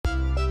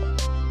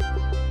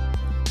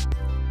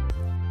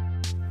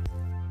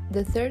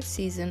The third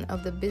season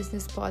of the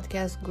business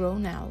podcast Grow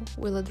Now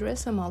will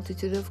address a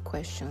multitude of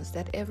questions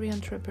that every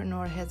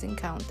entrepreneur has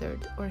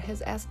encountered or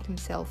has asked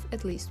himself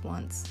at least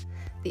once.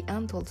 The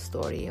untold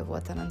story of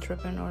what an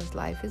entrepreneur's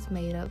life is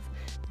made of,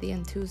 the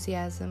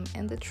enthusiasm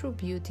and the true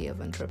beauty of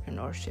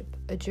entrepreneurship,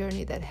 a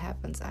journey that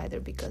happens either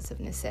because of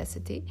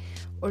necessity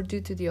or due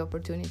to the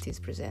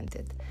opportunities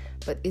presented.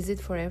 But is it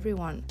for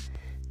everyone?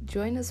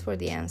 Join us for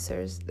the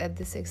answers that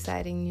this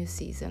exciting new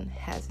season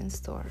has in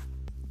store.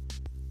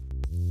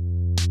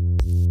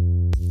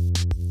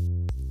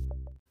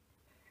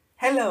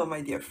 Hello, my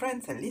dear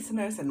friends and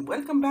listeners, and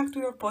welcome back to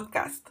your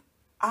podcast.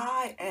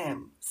 I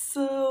am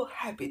so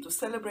happy to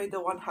celebrate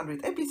the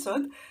 100th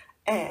episode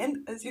and,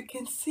 as you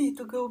can see,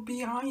 to go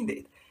behind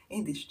it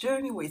in this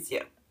journey with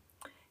you.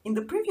 In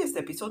the previous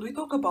episode, we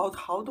talked about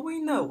how do we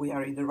know we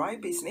are in the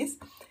right business,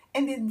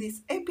 and in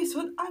this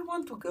episode, I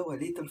want to go a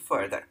little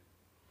further.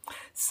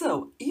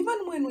 So, even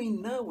when we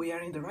know we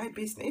are in the right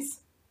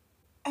business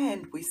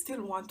and we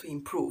still want to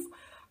improve,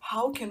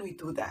 how can we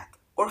do that?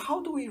 Or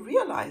how do we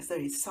realize there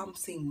is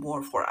something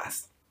more for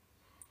us?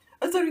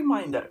 As a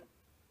reminder,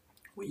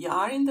 we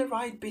are in the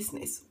right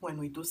business when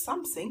we do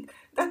something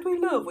that we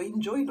love, we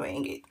enjoy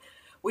doing it.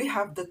 We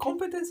have the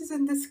competencies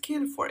and the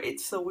skill for it,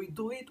 so we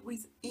do it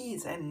with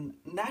ease and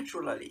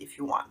naturally if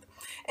you want.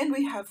 And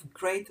we have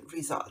great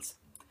results.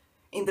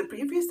 In the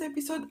previous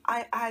episode,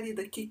 I added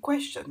a key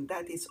question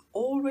that is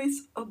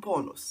always a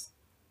bonus,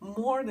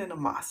 more than a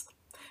must.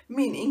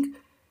 Meaning,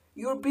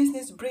 your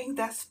business brings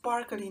that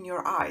sparkle in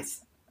your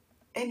eyes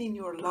and in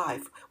your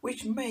life,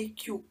 which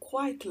make you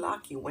quite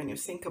lucky when you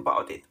think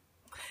about it.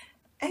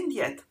 And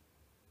yet,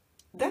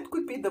 that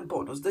could be the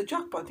bonus, the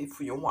jackpot if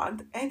you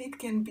want, and it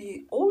can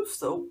be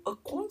also a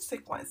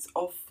consequence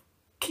of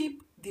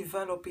keep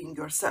developing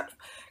yourself,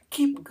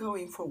 keep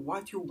going for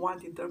what you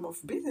want in terms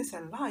of business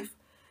and life,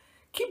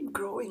 keep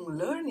growing,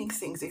 learning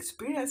things,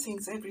 experiencing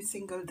things every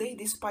single day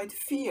despite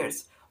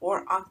fears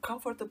or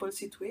uncomfortable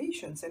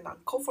situations and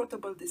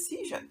uncomfortable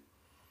decisions.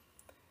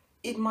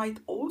 It might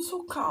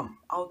also come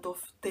out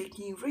of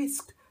taking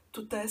risk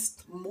to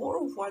test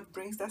more of what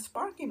brings that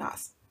spark in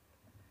us.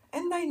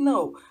 And I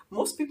know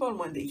most people,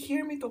 when they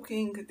hear me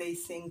talking, they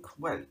think,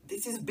 well,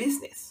 this is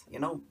business.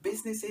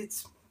 Business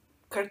is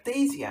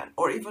Cartesian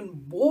or even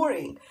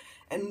boring.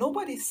 And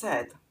nobody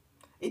said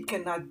it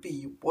cannot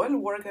be well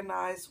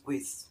organized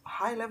with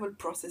high level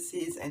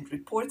processes and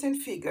reports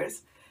and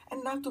figures,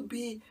 and not to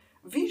be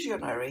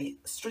visionary,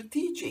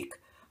 strategic,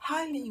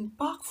 highly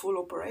impactful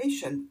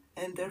operation,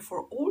 and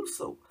therefore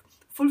also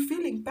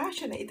fulfilling,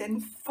 passionate,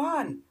 and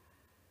fun.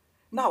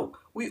 Now,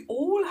 we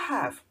all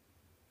have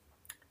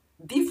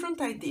different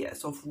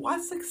ideas of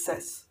what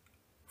success,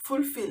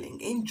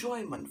 fulfilling,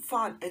 enjoyment,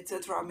 fun,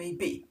 etc. may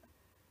be.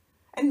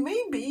 And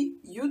maybe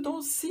you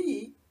don't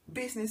see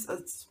business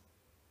as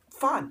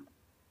fun.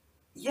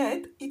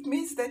 Yet, it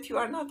means that you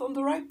are not on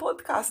the right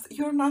podcast,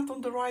 you're not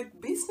on the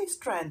right business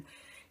trend.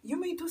 You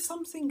may do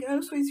something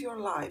else with your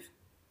life.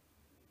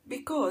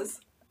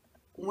 Because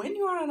when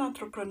you are an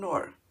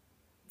entrepreneur,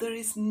 there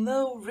is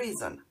no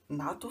reason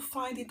not to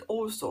find it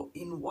also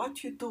in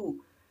what you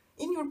do,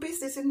 in your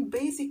business, and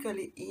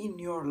basically in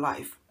your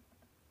life.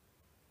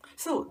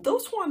 So,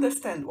 those who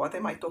understand what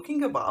am I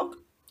talking about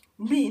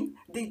mean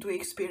they do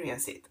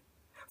experience it.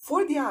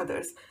 For the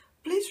others,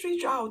 please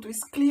reach out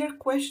with clear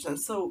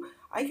questions so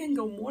I can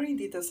go more in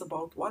details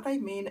about what I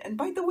mean. And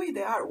by the way,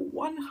 there are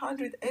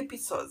 100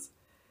 episodes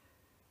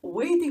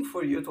waiting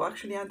for you to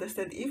actually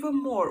understand even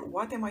more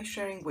what am I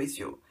sharing with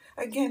you.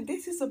 Again,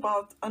 this is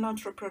about an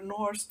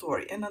entrepreneur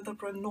story, an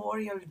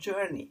entrepreneurial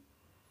journey.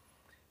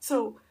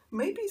 So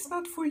maybe it's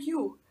not for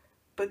you,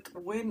 but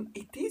when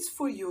it is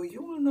for you,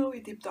 you will know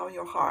it deep down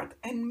your heart.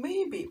 And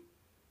maybe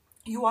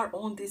you are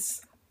on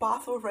this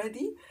path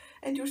already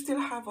and you still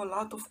have a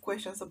lot of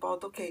questions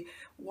about, okay,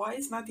 why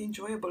is not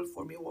enjoyable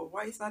for me, or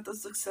why is not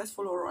as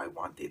successful or I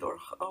wanted, or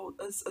how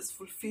as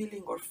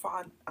fulfilling or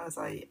fun as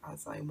I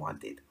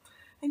wanted.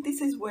 And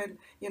this is when,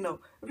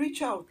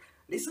 reach out,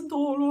 listen to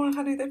all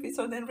 100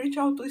 episodes and reach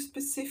out to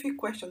specific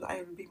questions.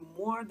 I will be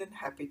more than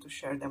happy to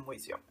share them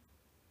with you,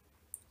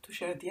 to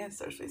share the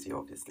answers with you,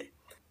 obviously.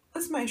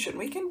 As mentioned,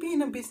 we can be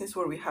in a business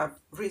where we have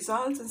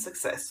results and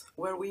success,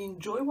 where we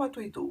enjoy what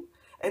we do,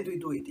 and we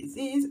do it with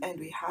ease, and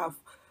we have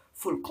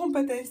full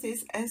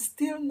competencies, and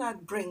still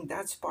not bring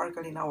that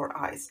sparkle in our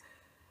eyes.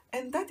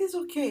 And that is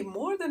okay,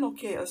 more than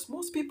okay, as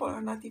most people are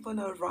not even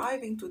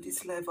arriving to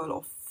this level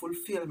of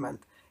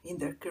fulfillment in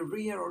their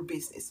career or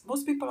business.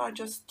 Most people are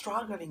just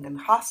struggling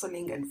and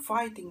hustling and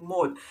fighting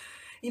mode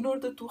in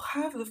order to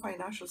have the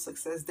financial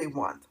success they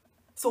want.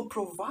 So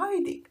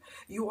providing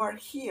you are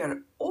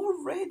here,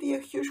 already a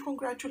huge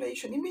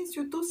congratulations. It means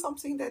you do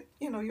something that,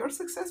 you're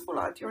successful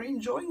at, you're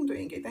enjoying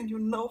doing it, and you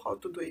know how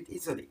to do it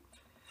easily.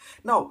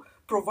 Now,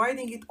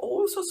 providing it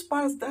also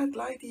sparks that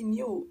light in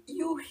you,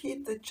 you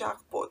hit the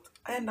jackpot,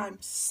 and I'm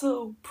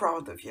so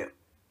proud of you.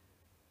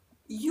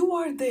 You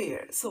are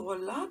there, so a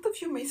lot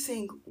of you may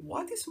think,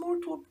 what is more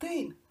to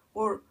obtain?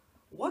 Or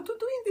what to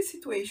do in this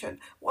situation?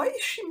 Why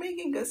is she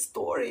making a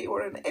story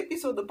or an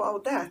episode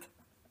about that?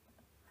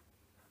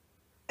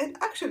 And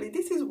actually,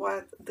 this is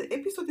what the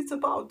episode is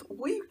about.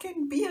 We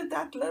can be at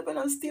that level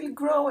and still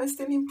grow and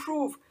still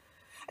improve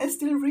and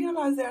still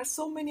realize there are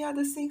so many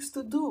other things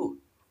to do.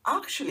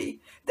 Actually,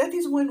 that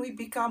is when we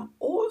become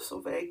also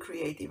very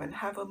creative and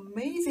have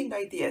amazing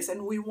ideas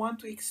and we want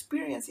to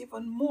experience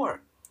even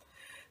more.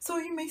 So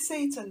you may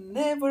say it's a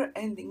never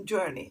ending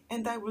journey,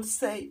 and I will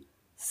say,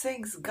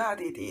 thanks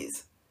God it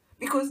is,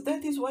 because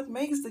that is what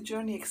makes the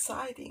journey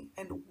exciting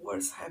and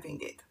worth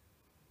having it.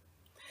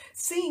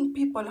 Seeing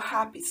people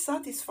happy,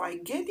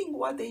 satisfied, getting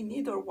what they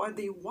need or what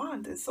they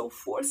want, and so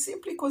forth,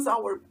 simply because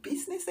our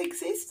business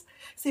exists,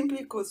 simply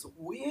because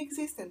we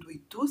exist and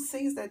we do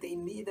things that they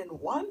need and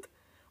want,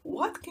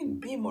 what can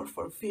be more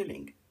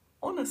fulfilling?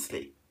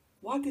 Honestly,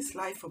 what is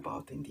life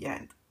about in the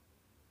end?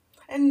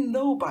 And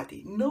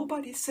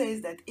nobody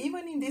says that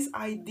even in this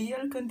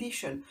ideal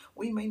condition,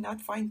 we may not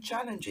find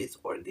challenges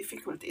or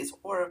difficulties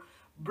or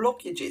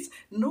blockages.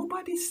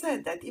 Nobody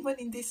said that even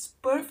in this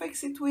perfect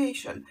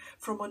situation,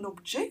 from an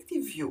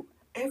objective view,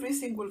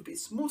 everything will be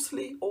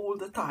smoothly all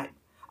the time.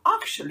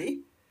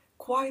 Actually,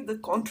 quite the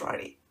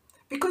contrary.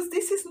 Because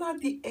this is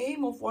not the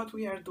aim of what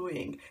we are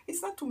doing.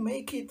 It's not to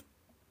make it,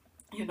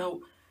 you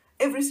know,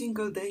 every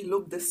single day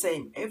look the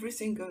same. Every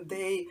single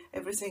day,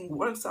 everything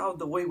works out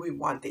the way we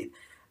want it.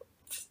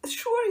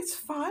 Sure, it's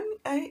fun,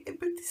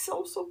 but it's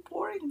also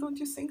boring, don't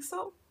you think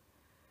so?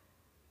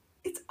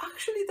 It's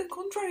actually the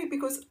contrary,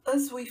 because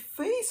as we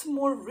face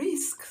more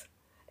risks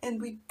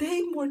and we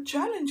take more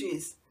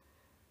challenges,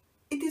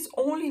 it is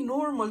only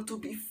normal to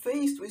be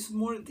faced with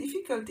more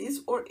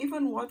difficulties or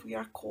even what we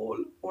are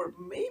called, or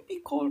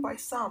maybe called by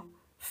some,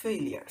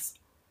 failures.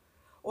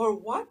 Or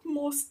what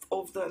most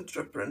of the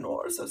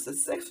entrepreneurs or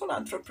successful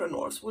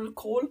entrepreneurs will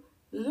call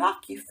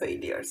lucky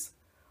failures,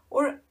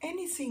 or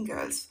anything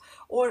else,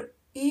 or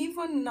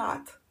even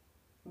not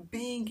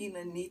being in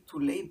a need to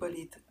label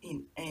it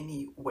in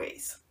any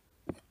ways.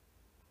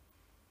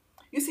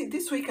 You see,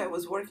 this week I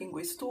was working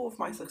with two of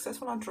my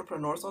successful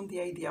entrepreneurs on the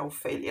idea of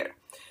failure.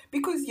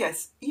 Because,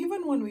 yes,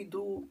 even when we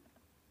do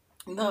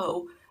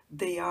know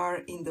they are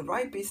in the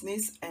right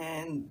business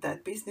and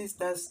that business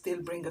does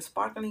still bring a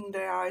sparkle in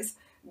their eyes,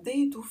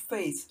 they do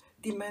face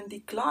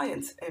demanding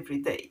clients every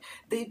day.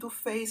 They do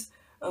face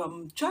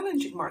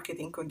challenging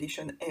marketing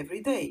condition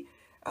every day.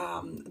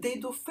 They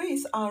do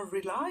face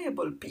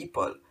unreliable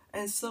people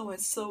and so,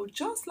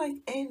 just like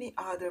any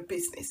other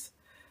business.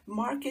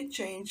 Market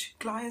change,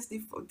 clients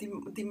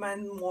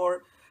demand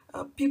more.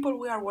 People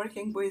we are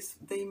working with,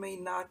 they may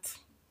not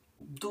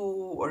do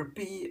or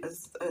be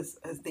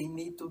as they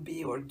need to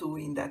be or do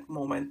in that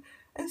moment,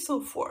 and so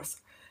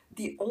forth.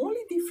 The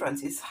only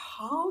difference is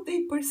how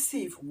they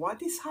perceive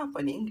what is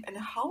happening and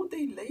how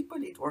they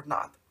label it or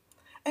not,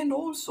 and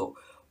also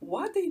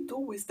what they do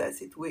with that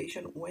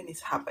situation when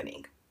it's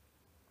happening.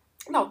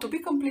 Now, to be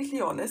completely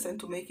honest and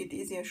to make it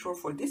easy and short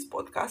for this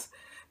podcast,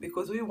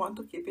 because we want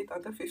to keep it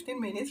under 15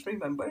 minutes,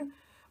 remember,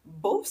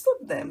 both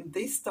of them,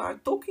 they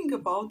start talking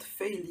about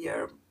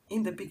failure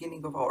in the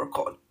beginning of our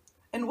call.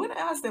 And when I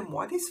asked them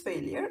what is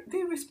failure,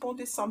 they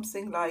responded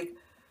something like,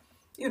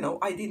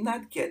 I did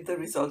not get the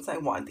results I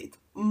wanted.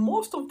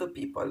 Most of the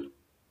people,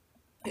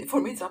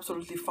 for me, it's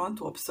absolutely fun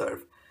to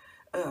observe.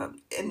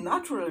 And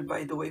natural,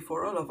 by the way,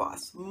 for all of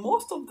us,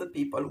 most of the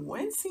people,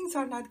 when things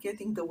are not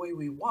getting the way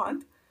we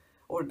want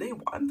or they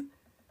want,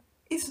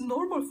 it's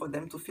normal for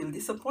them to feel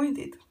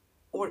disappointed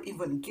or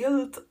even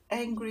guilt,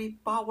 angry,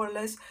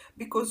 powerless,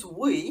 because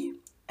we,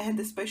 and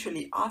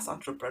especially us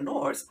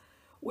entrepreneurs,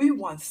 we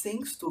want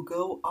things to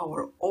go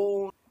our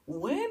own.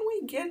 When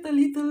we get a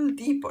little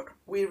deeper,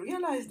 we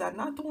realize that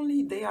not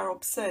only they are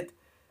upset,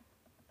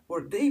 or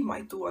they,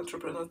 my two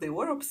entrepreneurs, they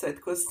were upset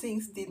because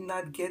things did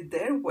not get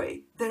their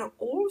way. They're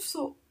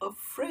also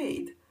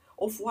afraid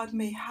of what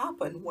may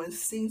happen when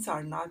things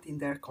are not in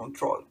their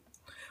control,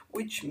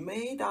 which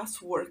made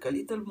us work a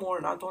little more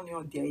not only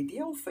on the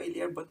idea of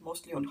failure, but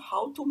mostly on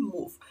how to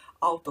move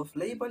out of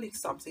labeling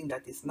something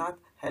that is not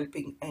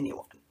helping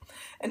anyone.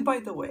 And by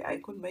the way, I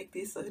could make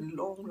this a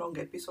long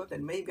episode,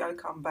 and maybe I'll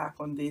come back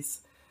on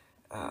this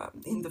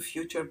in the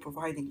future,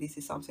 providing this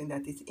is something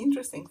that is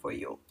interesting for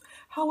you.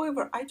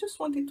 However, I just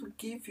wanted to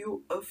give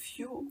you a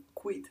few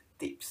quick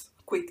tips,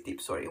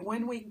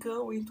 when we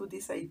go into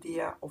this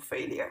idea of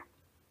failure.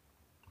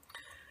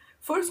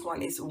 First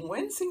one is,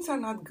 when things are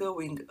not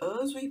going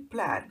as we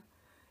plan,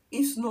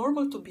 it's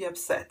normal to be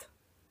upset.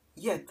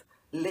 Yet,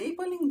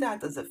 labeling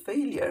that as a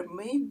failure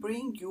may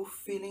bring you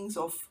feelings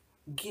of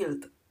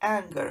guilt,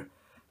 anger,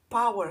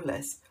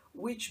 powerless,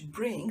 which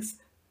brings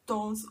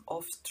tons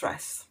of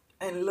stress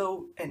and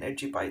low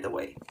energy, by the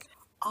way.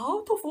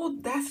 Out of all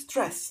that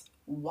stress,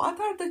 what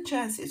are the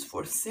chances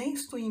for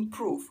things to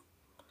improve?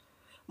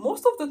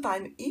 Most of the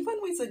time, even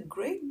with a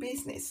great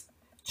business,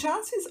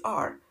 chances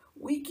are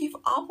we give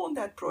up on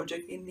that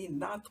project and did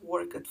not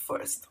work at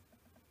first.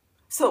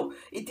 So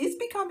it is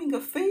becoming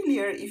a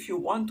failure if you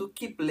want to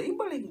keep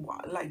labeling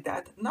one like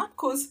that, not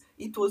because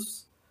it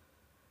was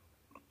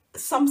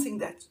something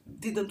that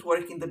didn't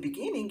work in the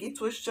beginning,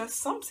 it was just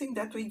something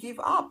that we give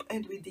up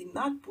and we did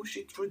not push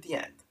it through the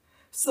end.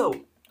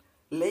 So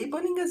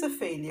labeling as a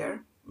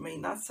failure may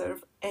not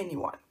serve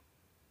anyone.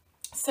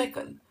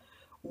 Second,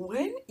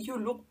 when you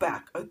look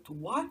back at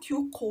what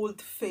you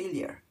called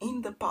failure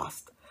in the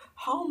past,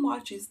 how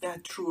much is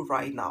that true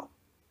right now?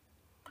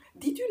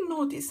 Did you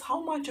notice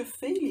how much a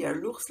failure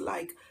looks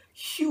like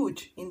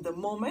huge in the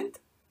moment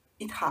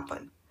it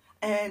happened?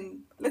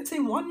 And let's say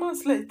 1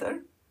 month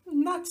later,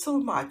 not so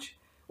much.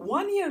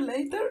 1 year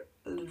later,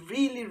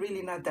 really,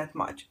 really not that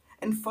much.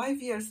 And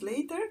 5 years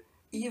later,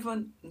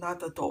 even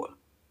not at all.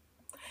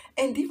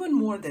 And even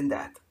more than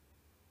that,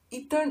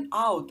 it turned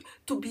out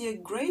to be a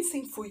great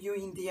thing for you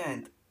in the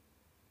end.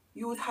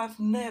 You would have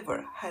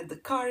never had the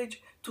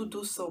courage to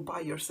do so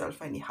by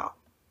yourself anyhow.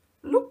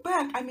 Look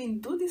back,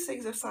 do this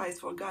exercise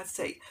for God's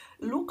sake.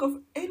 Look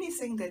of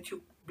anything that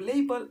you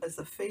label as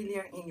a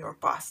failure in your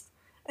past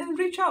and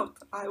reach out.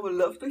 I would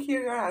love to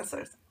hear your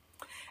answers.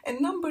 And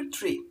number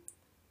 3,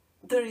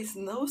 there is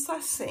no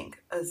such thing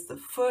as the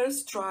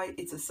first try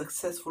is a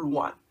successful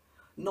one.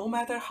 No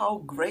matter how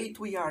great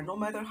we are, no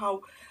matter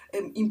how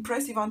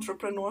impressive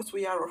entrepreneurs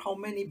we are, or how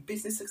many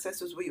business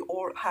successes we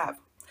all have.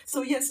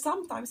 So yes,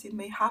 sometimes it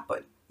may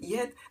happen,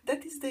 yet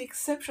that is the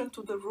exception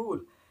to the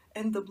rule.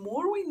 And the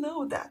more we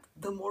know that,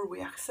 the more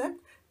we accept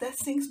that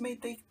things may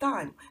take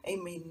time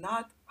and may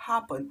not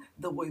happen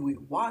the way we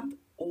want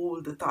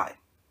all the time.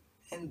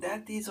 And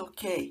that is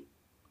okay.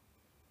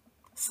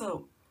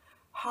 So,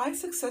 high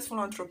successful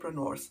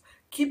entrepreneurs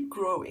keep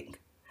growing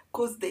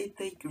because they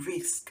take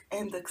risk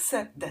and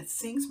accept that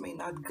things may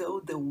not go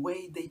the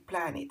way they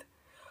plan it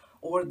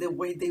or the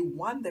way they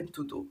want them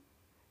to do.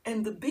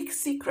 And the big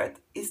secret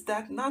is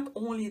that not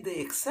only they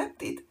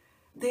accept it,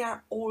 they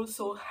are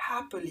also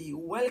happily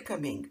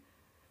welcoming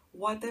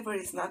whatever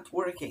is not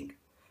working,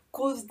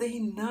 because they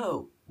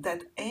know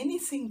that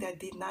anything that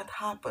did not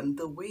happen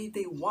the way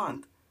they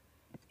want,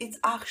 it's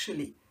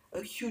actually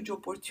a huge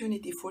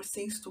opportunity for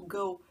things to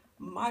go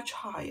much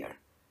higher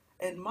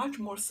and much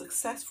more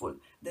successful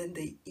than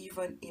they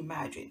even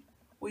imagine,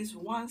 with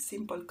one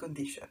simple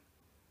condition: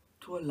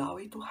 to allow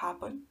it to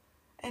happen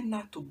and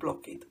not to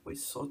block it with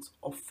thoughts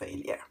of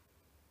failure.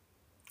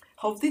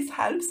 Hope this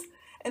helps,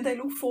 and I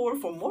look forward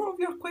for more of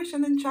your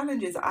questions and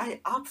challenges.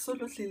 I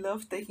absolutely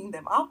love taking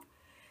them up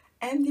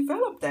and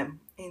develop them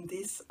in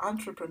this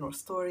Entrepreneur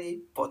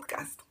Story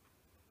podcast.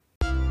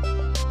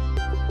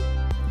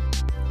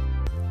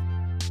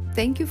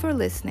 Thank you for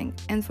listening,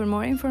 and for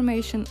more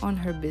information on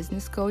her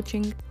business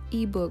coaching,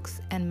 ebooks,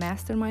 and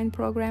mastermind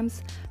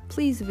programs,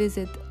 please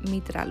visit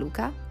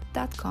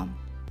mitraluka.com.